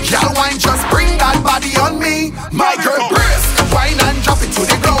 just bring that body on me. My girl, brace, wine and drop it to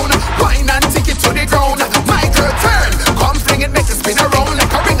the ground. Wine and take it to the ground. My girl, turn, come fling it, make it spin around.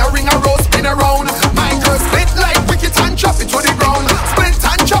 Like a ring a rose, spin around. My girl, split like wicket and drop it to the ground. Split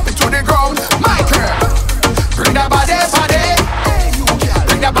and drop it to the ground. My girl, bring that body.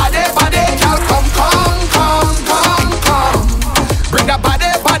 Bring that body, girl, come. Bring that body,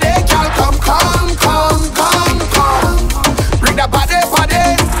 girl, come. Bring that body.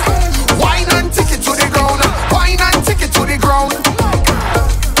 Wine and take it to the ground.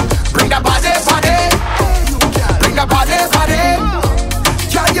 Bring that body. Bring that body.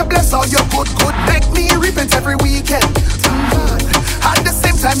 Girl, you bless all your good. Make me repent every weekend. At the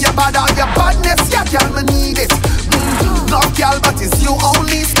same time, you bad all your badness. Yeah, girl, me need it. Love, girl, but it's you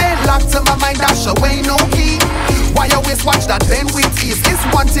only. Stay locked to my mind, dash away, no key. Why you always watch that then with ease? It's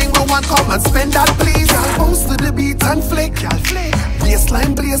one thing, we want come and spend that, please. Girl, bounce to the beat and flick.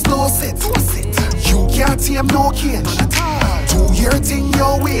 Waistline blaze, no sit. You can't tame no cage. Do your thing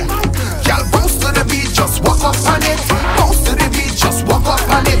your way. Girl, bounce to the beat, just walk up on it. Bounce to the beat, just walk up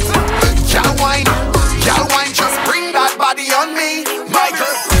on it. Girl, wine, just bring that body on me. My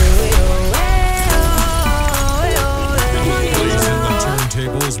girl.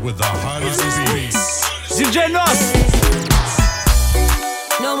 Tables with the hottest beats. DjNos.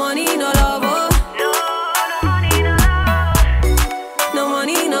 No money, no love, oh. No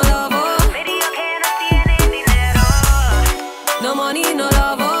money, no love, oh. No money, no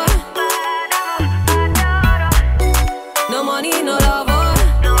love, oh. No money, no love, oh.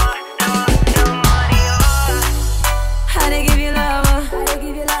 How they give you love, oh.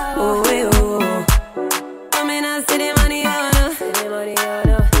 Oh. I mean, I see the money, oh.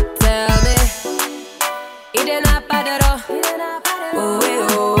 Tell me, it ain't not bad at all.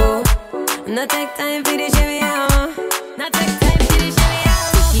 Oh. Not take time for the shimmy, Not take time for the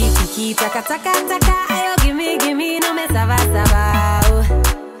shimmy, Tiki, taka. Ayo, gimme, no me sava. Oh.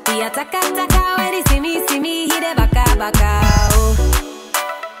 Tia, taka. When he see me, he de baka. Oh.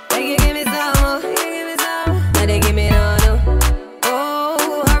 They give me some, oh. Now they give me no.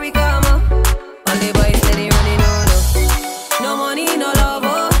 Oh, hurry, come on. All the boys say they running, no. No money, no love,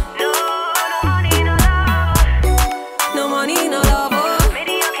 oh. No money, no love, oh.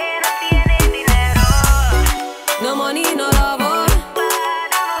 No money, no love, oh.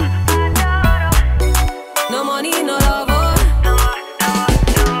 No money, no love, oh.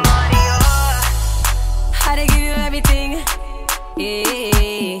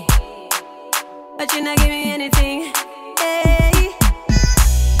 but you not give me anything. Hey.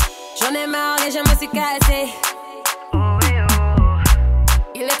 J'en ai marre, les gens me suis cassé.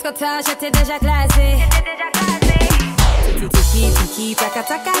 Il est trop tard, j'étais déjà classé. Tiki, taka,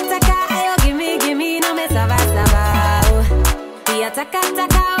 taka, taka. Ayo, gimme, non mais ça va, oh. Tia, taka,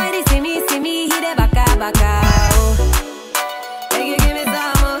 taka, when he see me, he de baka, oh. They give me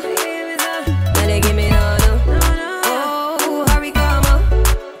some more, and they give me no. Oh, hurry, come on.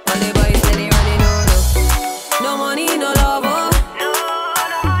 All the boys say they running, no. No money, no love, oh.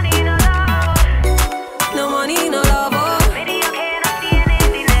 No money, no love, oh.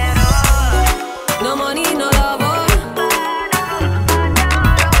 No money, no love, oh.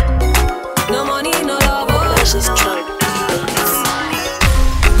 No money, no love, oh.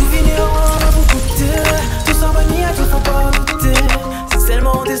 Devinez, on va vous coûter. Tout ça va nier, tout faut pas douter. C'est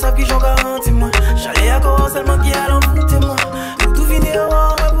seulement des sables qui j'en garantis, moi. J'allais à quoi seulement qui a l'envoûté, moi. Devinez, on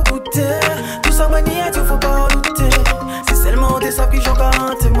va vous coûter. Tout ça va nier, tout faut pas douter. C'est seulement des sables qui j'en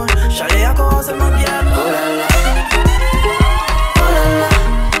garantis, moi. J'allais à quoi seulement qui a l'envoûté. Oh là là. Oh là là.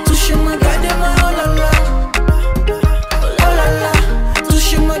 Touchez-moi, gardez-moi, oh là là. Oh là là.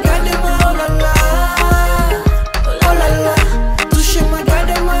 Touchez-moi, gardez-moi, oh là là. Oh là là. Touchez-moi,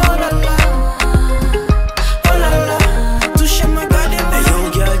 gardez-moi, oh là là. Oh là là. Touchez-moi, gardez-moi. Hey yo,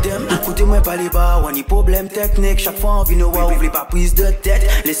 girl, dem, écoutez-moi pas les bas, on y problème technique. Chaque fois on vient nous voir, ouvrez pas prise de tête.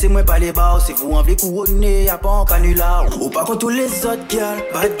 Laissez-moi pas les bas, si vous en voulez couronner, y'a pas en canular. Ou pas contre tous les autres girls,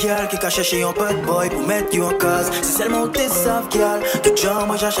 bad girl qui cache chercher un bad boy pour mettre you en case. C'est seulement t'es safe girl, tout genre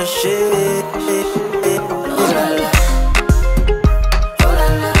moi j'ai cherché. Oh là là.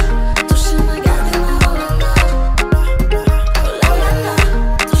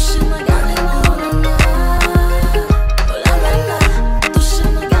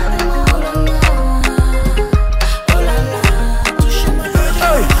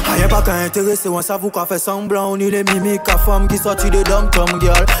 Intéressé, on s'avoue qu'on fait semblant. On est les mimiques à femme qui sortent de dom-tom,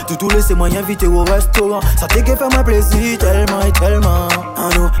 girl. Tout laissez-moi inviter au restaurant. Ça t'est que fait moi plaisir tellement et tellement. À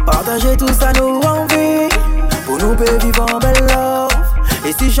nous partager tout ça, nous envie. Pour nous peut vivre en belle love.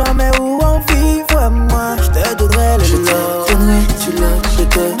 Et si jamais où on vit, moi, je te donnerai le love. Je te donnerai du love. Je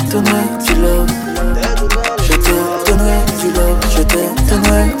te donnerai du love. Je te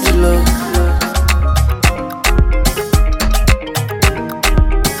donnerai du love.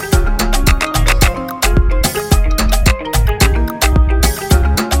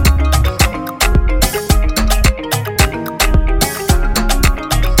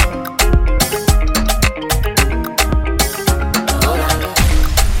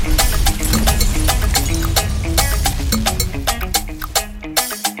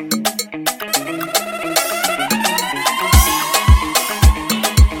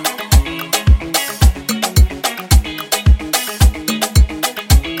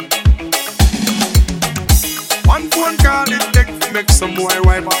 Some boy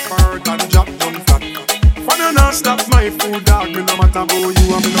wipe up her hurt and drop down flat. When you not stop my food, dog, me no matter about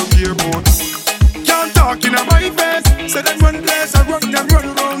you and me no care about. Can't talk in my face. Say them run place, I run them run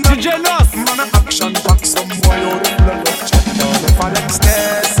around. DjNos, man a action pack. Some boy out the blood of chat. Enough of them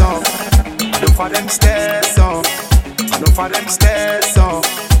stairs up. Enough of them stairs up. Enough of them stairs up.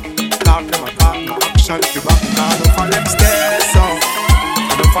 Talk them a talk, no action if you back. Enough of them stairs up.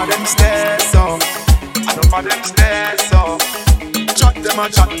 Enough of them stairs up. Enough of them stairs up. Chat them a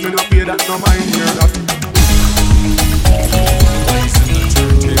chat, me no pay that, no mind hear that. Placing the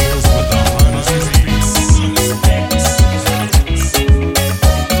turntables with the hardest beats.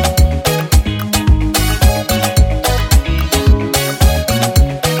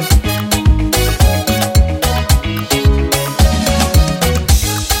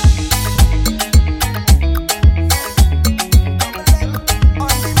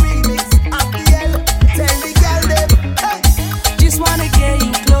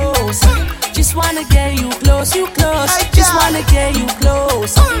 You close, just wanna get you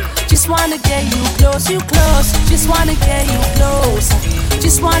close. Just wanna get you close, you close. Just wanna get you close.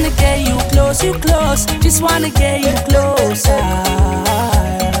 Just wanna get you close, you close. Just wanna get you closer.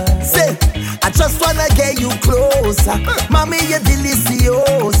 Say, I just wanna get you closer. Mommy, you're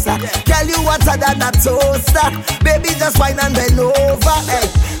deliciosa. Girl, you hotter than a toaster. Baby, just wine and bend over. Hey,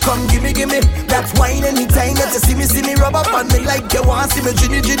 come give me that wine anytime that you see me rub up on me like you want see me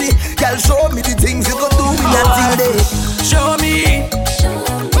ginny. Girl, show me the things you could do with that thing there. Show me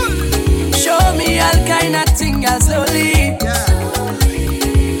all kind of thing, girl, slowly.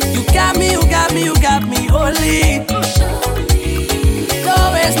 You got me only.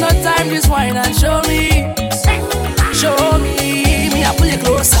 Don't waste no time, just wine and show me. Me I pull you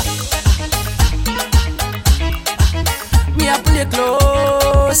closer. Me I pull you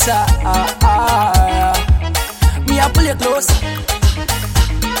closer. closer. Me I pull you closer.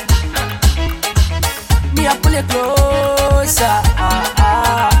 Me I pull you closer.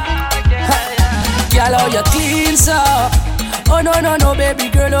 Girl, how you clean so? Oh no, baby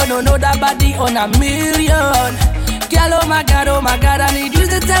girl, oh no, that body on a million. Girl, oh my God, I need you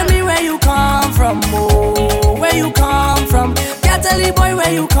to tell me where you come from, oh, where you come from. Can't tell the boy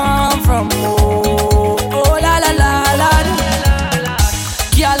where you come from, oh la la la la.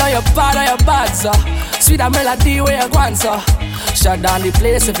 Girl, oh you bad, so sweet a melody where you want, so shut down the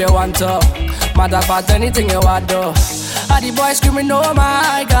place if you want to. Matter of fact, anything you want to. The boy screaming, oh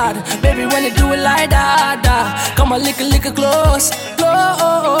my God, baby, when you do it like that, come a little close,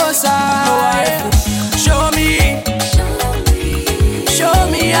 closer. Show me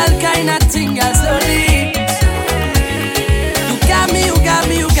all kind of thing, slowly.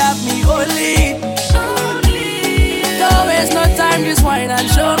 You got me, only. Don't waste no time, just whine and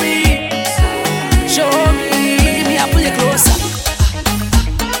show me. Me I pull you closer.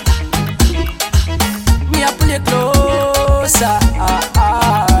 Me I pull you closer.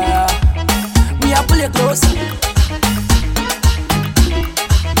 Me I pull you closer.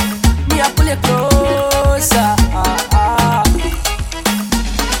 Me I pull you closer.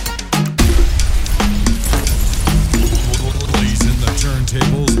 Blazing the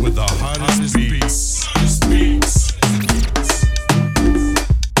turntables with the hottest beats.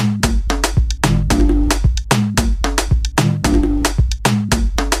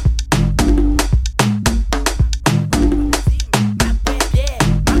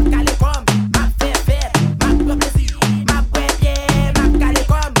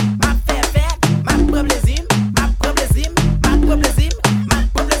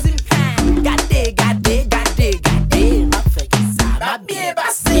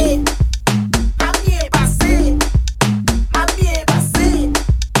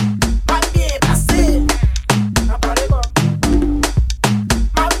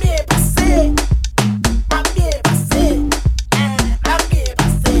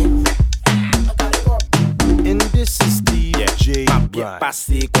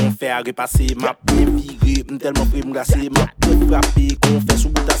 Repasser, m'a bien viré, tellement pris m'gasser, m'a bien frappé, qu'on fait sous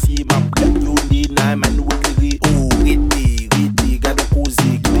bout d'acier, m'a bien yonné, n'a m'a nous éclairé. Oh, rété, gade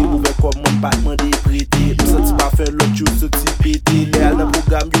posé, qui est mauvais comme mon pas demandé prêté. On senti pas faire l'autre chose, senti pété, l'air dans le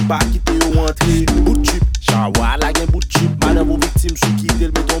programme, y'a pas quitté ou rentré. Bout de chip, chawa, la gain bout de chip, madame vos victimes, sous qui t'es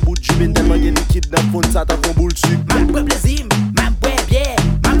le met ton bout de chip, et tellement y'a liquide dans le fond, ça t'a fait boule de sucre. Ma prend plaisir, ma boit bien,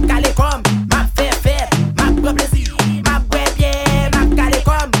 ma calé comme, ma fait fête, ma prend plaisir, ma boit bien, ma calé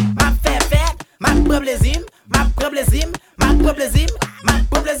comme. Ma problème,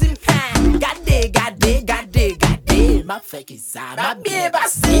 gade, ma fait que ça m'a bien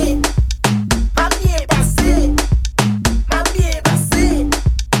passé, m'a bien passé, m'a bien passé,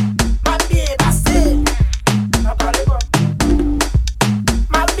 m'a bien passé,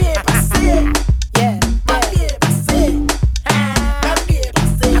 m'a bien passé, yeah, m'a bien passé, m'a bien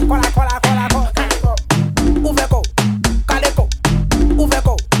passé, cola, ouvre go, caleko, ouvre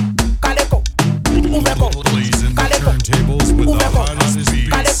go, caleko. Blazing the turntables with the hottest beats.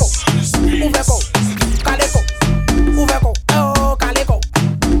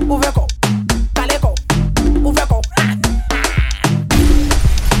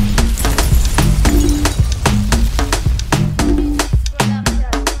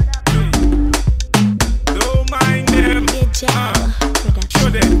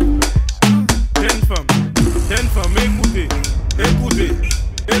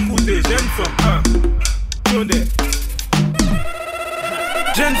 Écoutez, jeune femme,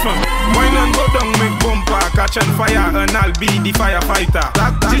 jeune femme, wine and go down, make bumper, catch and fire, and I'll be the firefighter.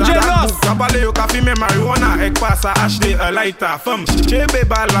 DjNos, kabale yo ka fime marijuana, ek pass a acheter a lighter. Femme, chebe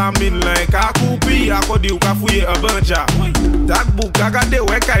bala min like a coupi, akodi yo ka fouye a banja. That book, agade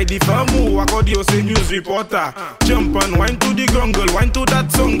wek I di famu, akodi yo se news reporter. Jump and wine to the grungle, wine to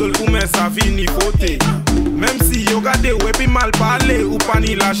that songle, ou men sa fini fote. Même si yo gade ou epi mal parler ou pas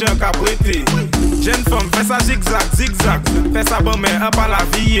ni l'argent qu'a prêté. Jeune femme fait ça zigzag, fait ça bon mais up à la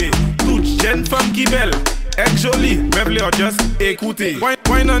vie. Toute jeune femme qui belle, est jolie, mais v'lez just écouter.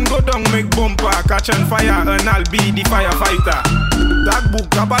 Wine and go down, make bumper, catch and fire, and I'll be the firefighter. That book,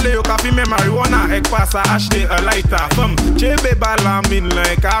 kabale yo ka fime marijuana, ek pass a acheter a lighter. Femme, chebe bala min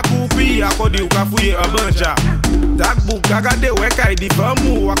like a coupi, akodi ou ka fouye a banja. That book, agade wek I di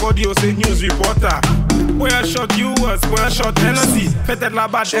famu, akodi yo se news reporter. Boy I shot you was, boy I shot Hennessy. Faites la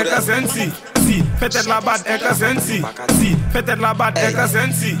bad eka sensi. Si, faites la bad eka sensi. Si, faites la bad eka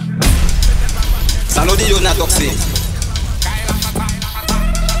sensi. Salud DjNosOfficial.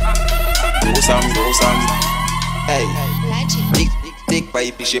 Go Sam. Hey. Tik, pa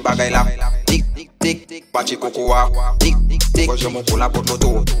yi piche bagay la. Tik, pachi kokoa. Tik, je mon kola pot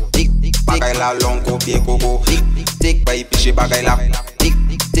moto. Tik, bagay la long ko pied koko. Tik, pa yi piche bagay la. Tik,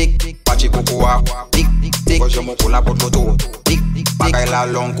 pachi kokoa. Tik, je mon kola pot moto. Tik, bagay la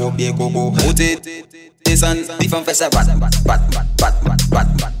long ko pied koko. Monte, descend, les femmes fait ça bat.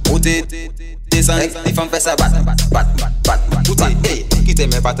 Monte, descend, les femmes fait ça bat. Hey, quittez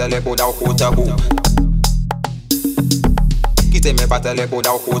mes battles pour dar au tabou. Quittez mes battles pour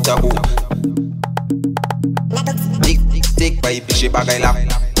dar au tabou. Tik, pa yi piche bagay la.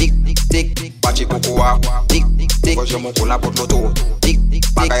 Tik, pachi kokoa. Tik, je mon kola pot moto. Tik,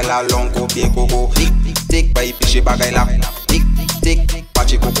 bagay la long ko pied koko. Tik, pa yi piche bagay la. Tik,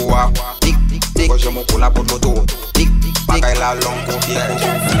 pachi kokoa. Tik, je mon kola pot moto. Tik, bagay la long ko pied koko.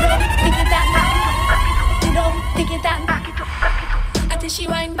 Take it down, back it up. I think she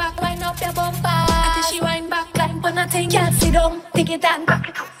wind back, wind up your bumper. I think she wind back, climb on a thing. Can't sit down, take it down, back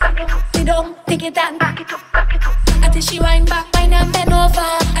it up. Sit down, take it down, back it up. I think she wind back, wind and bend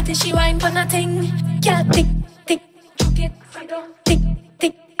over. I think she wind on a thing. Can't tick, choke it, sit down, tick,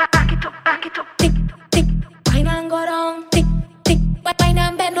 back it up, tick, wind and go down, tick, wind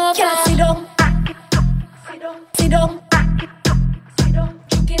and bend over. Can't sit down, back it up, sit down, back it up, sit down,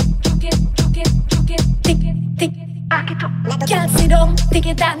 choke it, tick, back it up. Can't sit down, take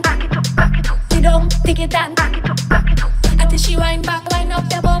it down, back it up. Sit down, take it down, back it up. I think she wind back, wind up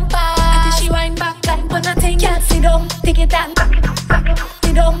your bumper. I think she wind back, climb on a thing. Can't sit down, take it down, back it up.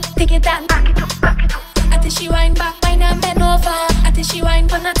 Sit down, take it down, back it up. I think she wind back, wind and bend over. I think she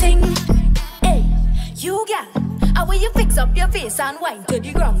wind on a thing. Hey, you gal, how will you fix up your face and wind to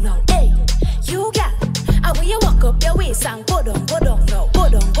the ground now? Hey, you gal, how will you walk up your waist and go down now, go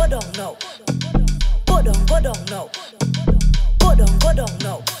down now. Go down now.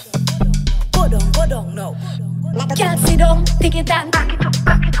 Go down now. Can't sit down, take it down, back it up.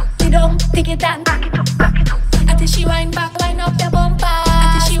 Sit down, take it down, back it up. I think she wind back, wind up your bumper.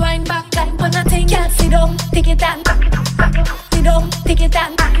 I think she wind back, climb on a thing. Can't sit down, take it down, back it up. Sit down, take it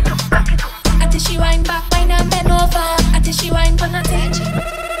down, back it up. I think she wind back, wind and bend over. I think she wind on a thing.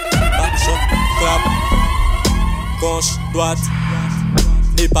 Back shot, clap. Gauche, droite.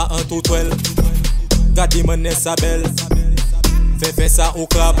 N'est pas un tout twel. Gardez mon sa belle. Fais ça au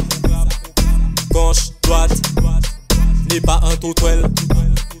clap. Gauche, droite. N'est pas un tout twel.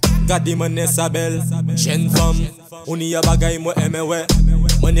 Gardez mon sa belle. Jeune femme. On y a bagay moi aime ouais.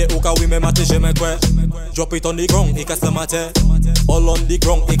 Money au cas oui mais maté j'aime quoi. Drop it on the ground et casse le matin. All on the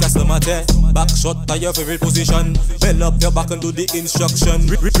ground et casse le matin. Back shot to your favorite position. Bend up your back and do the instruction.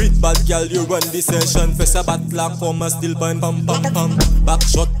 Read bad girl you run the session. Fais ça bat la comme un steel band. Pam pam pam. Back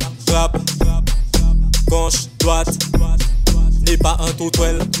shot clap. Gauche, droite, n'est pas un tout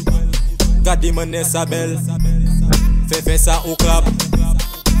twel. Gardez mon sa belle. Fais ça au clap.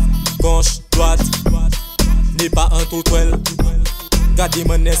 Gauche, droite, n'est pas un tout twel. Gardez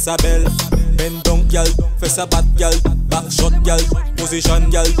mon sa belle. Bend down gal, fais ça bat gal. Back shot gal, position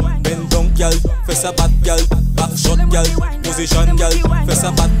gal. Bend down gal, fais ça bat gal. Back shot gal, position gal. Fais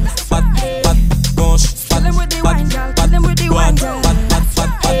ça bat. Gauche, bat, droite, bat,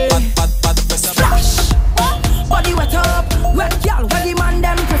 fais ça bat. Body wet up, wet gal, where the man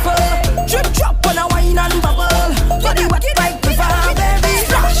them prefer. Drip drop on a wine and bubble. Body wet like prefer, baby.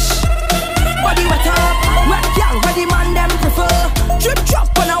 Splash. Body wet up, wet gal, where the man them prefer. Drip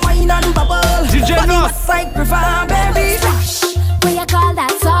drop on a wine and bubble. Body wet like prefer, baby. Splash. What you call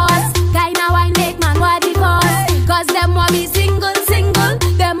that sauce? Guy now I make man what he cause. Cause them want me single.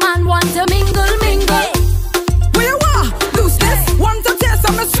 Them man want to mingle. Where you are? Lose this. Want to taste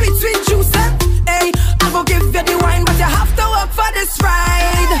some sweet juice. Hey, I go give you the wine, but you have to work for this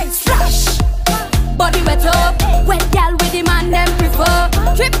ride. Splash. Body wet up, wet gal with the man them prefer.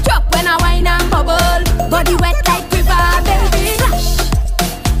 Drip drop when I wine and bubble. Body wet like river, baby. Splash.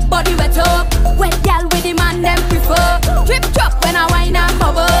 Body wet up, wet gal with the man them prefer. Drip drop when I wine and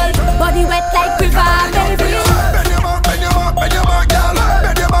bubble. Body wet like river, baby. Bend your back, girl.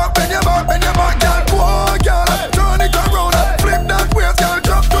 Bend your back, girl. Whoa, girl. Turn it around, flip that waist, girl.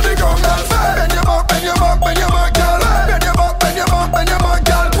 Drop to the ground, girl. Bend your back, girl. Bend your back,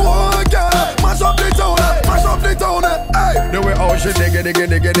 girl. Whoa, girl. Mash up the town, Hey, the way how she diggy,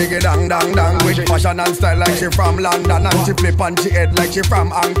 dang. With fashion and style like she from London, and she flip on she head like she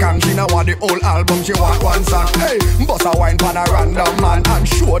from Hong Kong. She know want the whole album, she want one song. Hey, bust a wine for a random man and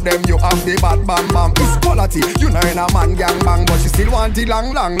show them you have the bad bam bam. It's quality, you know in a man gang bang, but she still want it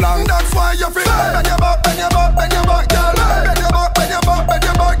long. That's why you feel bend your back, girl. Bend your back, girl.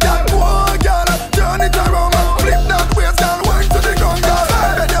 Whoa, girl, turn it around, flip that waist, girl. Wine to the ground, girl.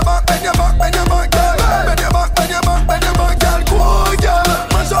 Bend your back, girl. Bend your back, girl. Whoa, girl.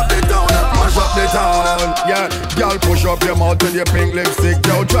 up your mouth with your pink lipstick.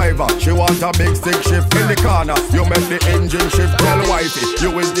 Yo, driver, she want a big stick shift in the corner. You make the engine shift. Tell wifey,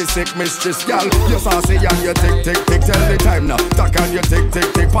 you is the sick mistress, gal. You saucy and you tick, tick, tick. Tell the time now. Tack and you tick,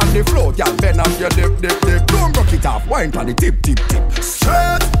 tick, tick. On the floor, gal. Bend up your dip, dip, dip. Don't rock it off. Wine on the tip, tip, tip.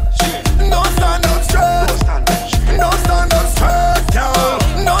 Straight. No stand up straight. No stand up straight, gal.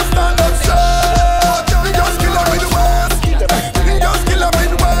 No stand up straight. Just kill her with the worst. Just kill her with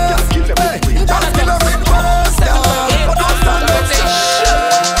the worst. Just kill her with the worst, gal. No stand up straight.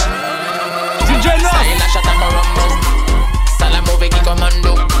 Style a shot a barumbo. Style a move qui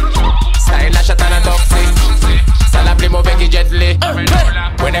commando. Style a shot a toxic. Style a play move qui jet li.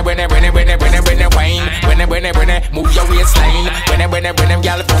 When wine. When move your waistline. When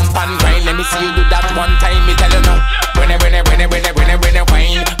girl pump and grind. Let me see you do that one time. Me tell you now. When wine. When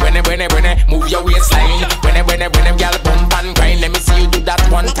move your waistline. When girl pump and grind. Let me see you do that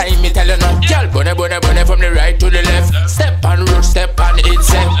one time. Me tell you now. Girl bunny from the right to the left. Step on road, step on it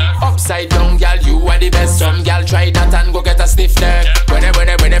set. Upside down, girl, you are the best. Some girl try that and go get a stiff neck. When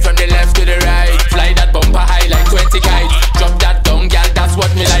from the left to the right. Fly that bumper high like 20 kites. Drop that down, girl, that's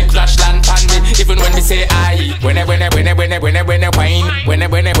what me like. Flash land pan me, even when me say I. When wine. When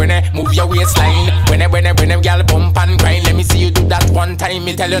move your waistline. When girl bump and grind. Let me see you do that one time.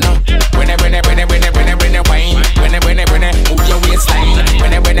 Me tell you now. When wine. When move your waistline.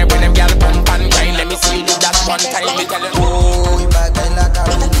 When girl bump and grind. Let me see you do that one time. Me tell you. Oh, bad girl like a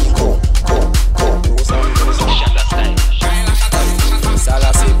go.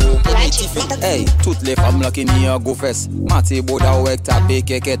 Sala c'est beau. Hey, toutes les femmes là qui n'y a go fess. Maté boda ou ek tape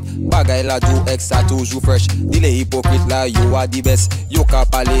keket. Bagay la do ek sa toujours fresh. Dile hypocrite là, you are the best. Yo ka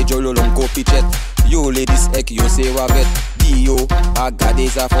pale jolo long ko pichet. Yo ladies ek yo se wavet. Dio, a gade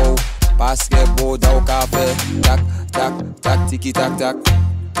sa fo. Paske boda ou ka fe. Tak, tak, tak, tiki tak, tak.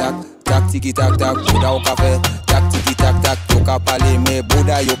 Tak, tak, tiki tak, tak. Boda ou ka fe. Tak, tiki tak, tak. Yo ka pale me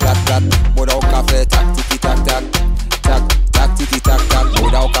boda yo plat, plat. Boda ou ka fe. Tak, tiki tak, tak. Tak, tak, tiki tak, tak.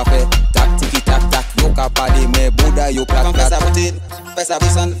 Boda ou ka fe. Tak, tiki tak, tak. Yo ka pale me boda yo plat, plat. Fais ça boutique, fais ça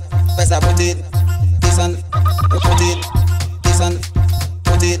descend. Fais ça boutique, descend. Boutique, descend.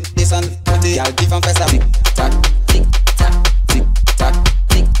 Boutique, descend. Boutique. Y'a le bif en fait ça. Tic, tac, tic, tac, tic, tac,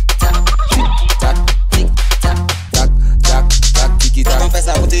 tic, tac, tic, tac, tic, tac, tac, tac, tac, tiki tac. Fais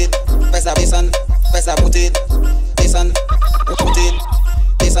ça boutique, fais ça descend. Fais ça boutique, descend. Boutique,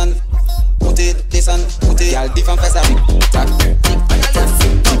 descend. Boutique, descend. Boutique. Y'a le bif en fait ça. Tic, tac, tic, tac,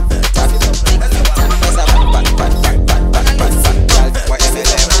 tic, tac, tic, tac. Fais ça back, back, back, back, back, back, back, back. Y'a le ouais,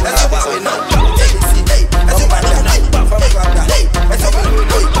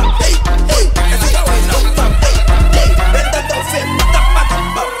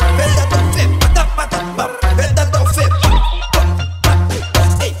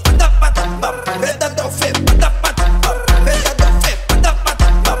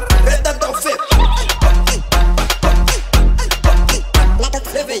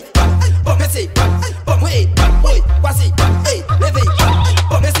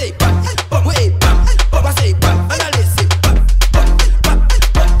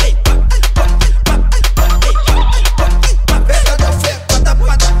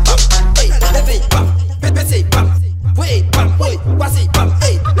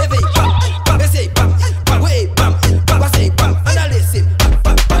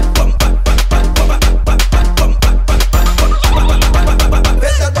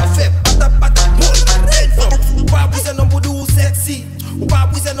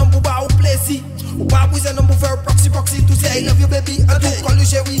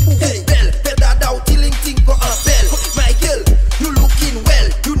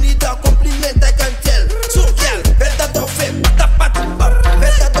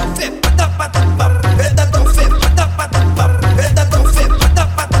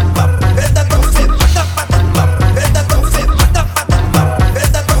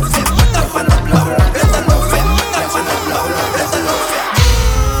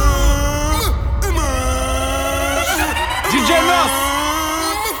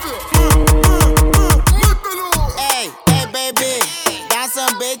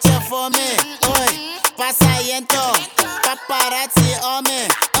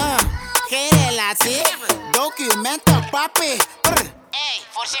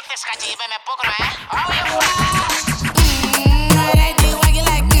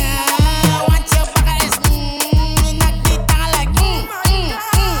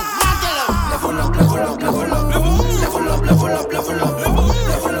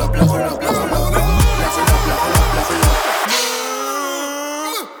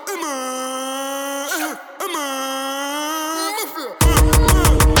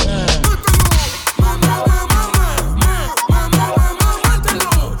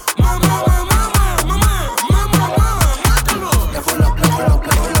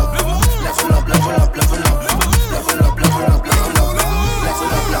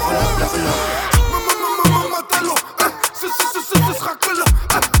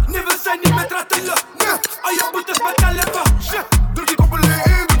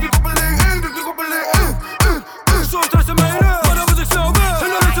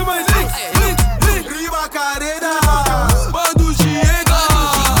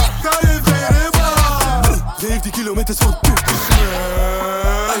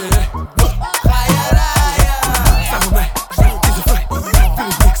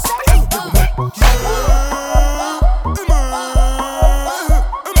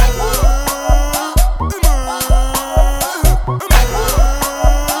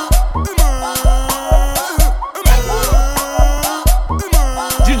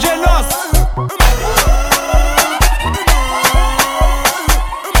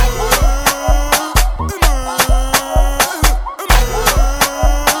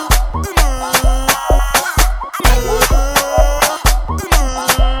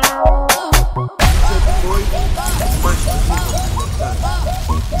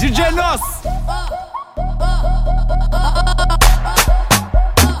 DjNos.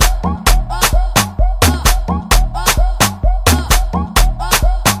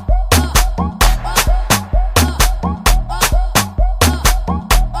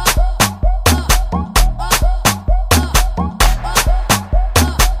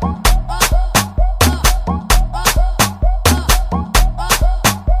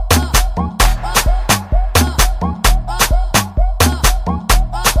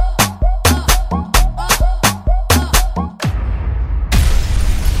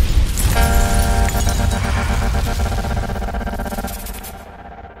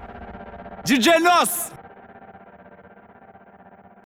 DjNos.